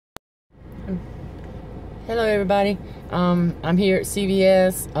Hello everybody. I'm here at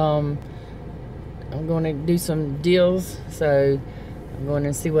CVS. I'm going to do some deals, so I'm going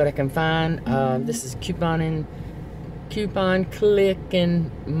to see what I can find. This is coupon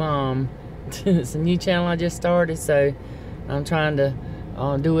clicking mom. It's a new channel I just started, so I'm trying to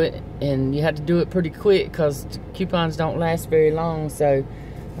do it, and you have to do it pretty quick because coupons don't last very long. So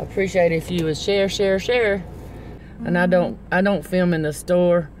I appreciate it if you would share. And I don't film in the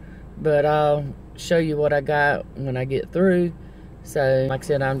store, but I'll show you what I got when I get through. So like I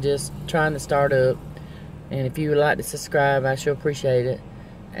said, I'm just trying to start up, and if you would like to subscribe, I sure appreciate it.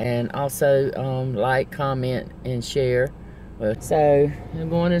 And also like, comment, and share. So I'm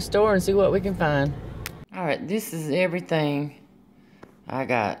going to the store and see what we can find. All right, this is everything I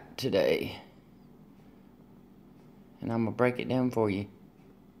got today, and I'm gonna break it down for you.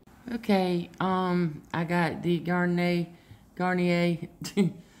 Okay, I got the Garnier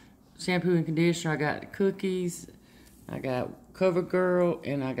shampoo and conditioner. I got cookies, I got CoverGirl,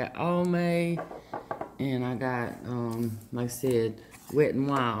 and I got Almay, and I got, like I said, Wet n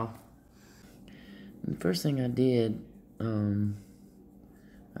Wild. And the first thing I did,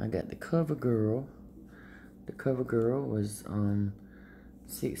 I got the CoverGirl. The CoverGirl was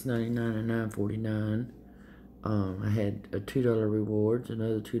 $6.99 and $9.49. I had a $2 rewards,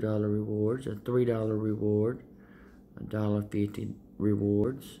 another $2 rewards, a $3 reward, a $1.50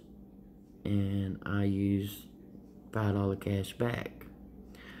 rewards, and I used $5 cash back,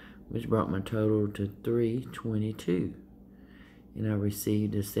 which brought my total to $3.22, and I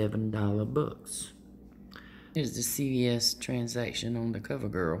received a $7 books. Here's the CVS transaction on the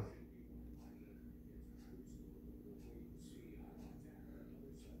CoverGirl.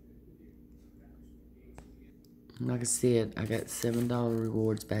 Like I said, I got $7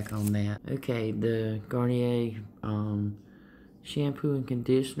 rewards back on that. Okay, the Garnier shampoo and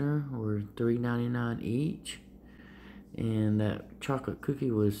conditioner were $3.99 each, and that chocolate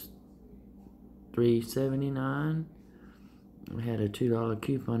cookie was $3.79. I had a $2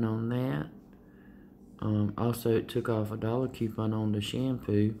 coupon on that. Also, it took off a $1 coupon on the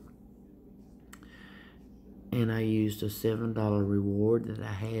shampoo, and I used a $7 reward that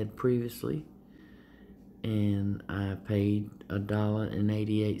I had previously, and I paid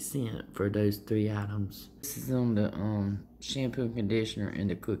 $1.88 for those 3 items. This is on the shampoo and conditioner and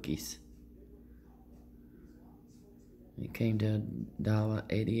the cookies. It came to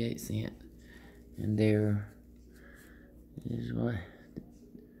 $1.88, and there is what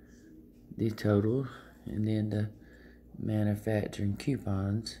the total, and then the manufacturing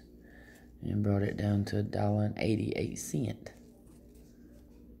coupons, and brought it down to $1.88.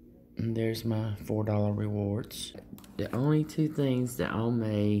 And there's my $4 rewards. The only 2 things that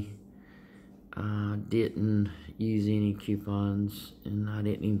Almay didn't use any coupons, and I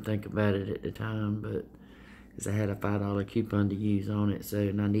didn't even think about it at the time, but because I had a $5 coupon to use on it,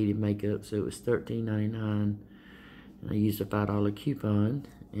 and I needed makeup, so it was $13.99, and I used a $5 coupon,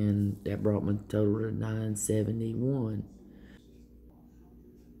 and that brought my total to $9.71.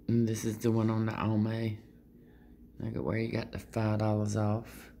 And this is the one on the Almay. Look at where you got the $5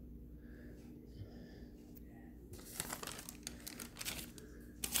 off.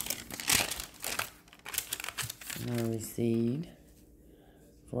 And I received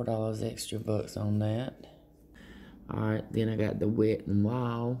 $4 extra bucks on that. Alright, then I got the Wet n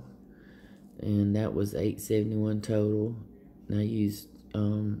Wild, and that was $8.71 total. And I used,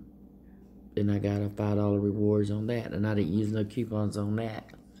 and I got a $5 rewards on that, and I didn't use no coupons on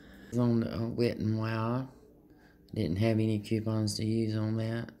that. On the Wet n Wild, didn't have any coupons to use on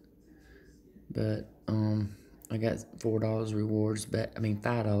that, but I got $4 rewards back. I mean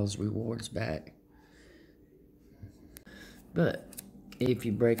 $5 rewards back. But if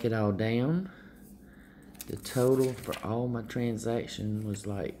you break it all down, the total for all my transactions was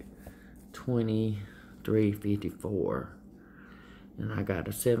like $23.54. And I got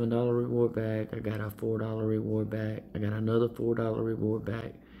a $7 reward back, I got a $4 reward back, I got another $4 reward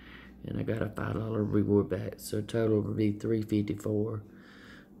back, and I got a $5 reward back. So total would be $3.54.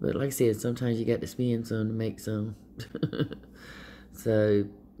 But like I said, sometimes you got to spend some to make some. So,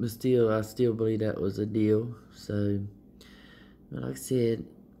 but still, I still believe that was a deal. So, but like I said,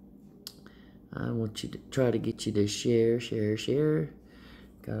 I want you to try to get you to share,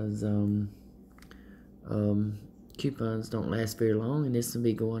 because coupons don't last very long, and this will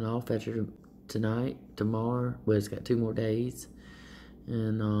be going off after tonight, tomorrow. Well, it's got 2 more days,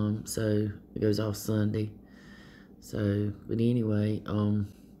 and so it goes off Sunday. So, but anyway,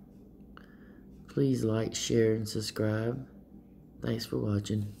 please like, share, and subscribe. Thanks for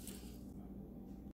watching.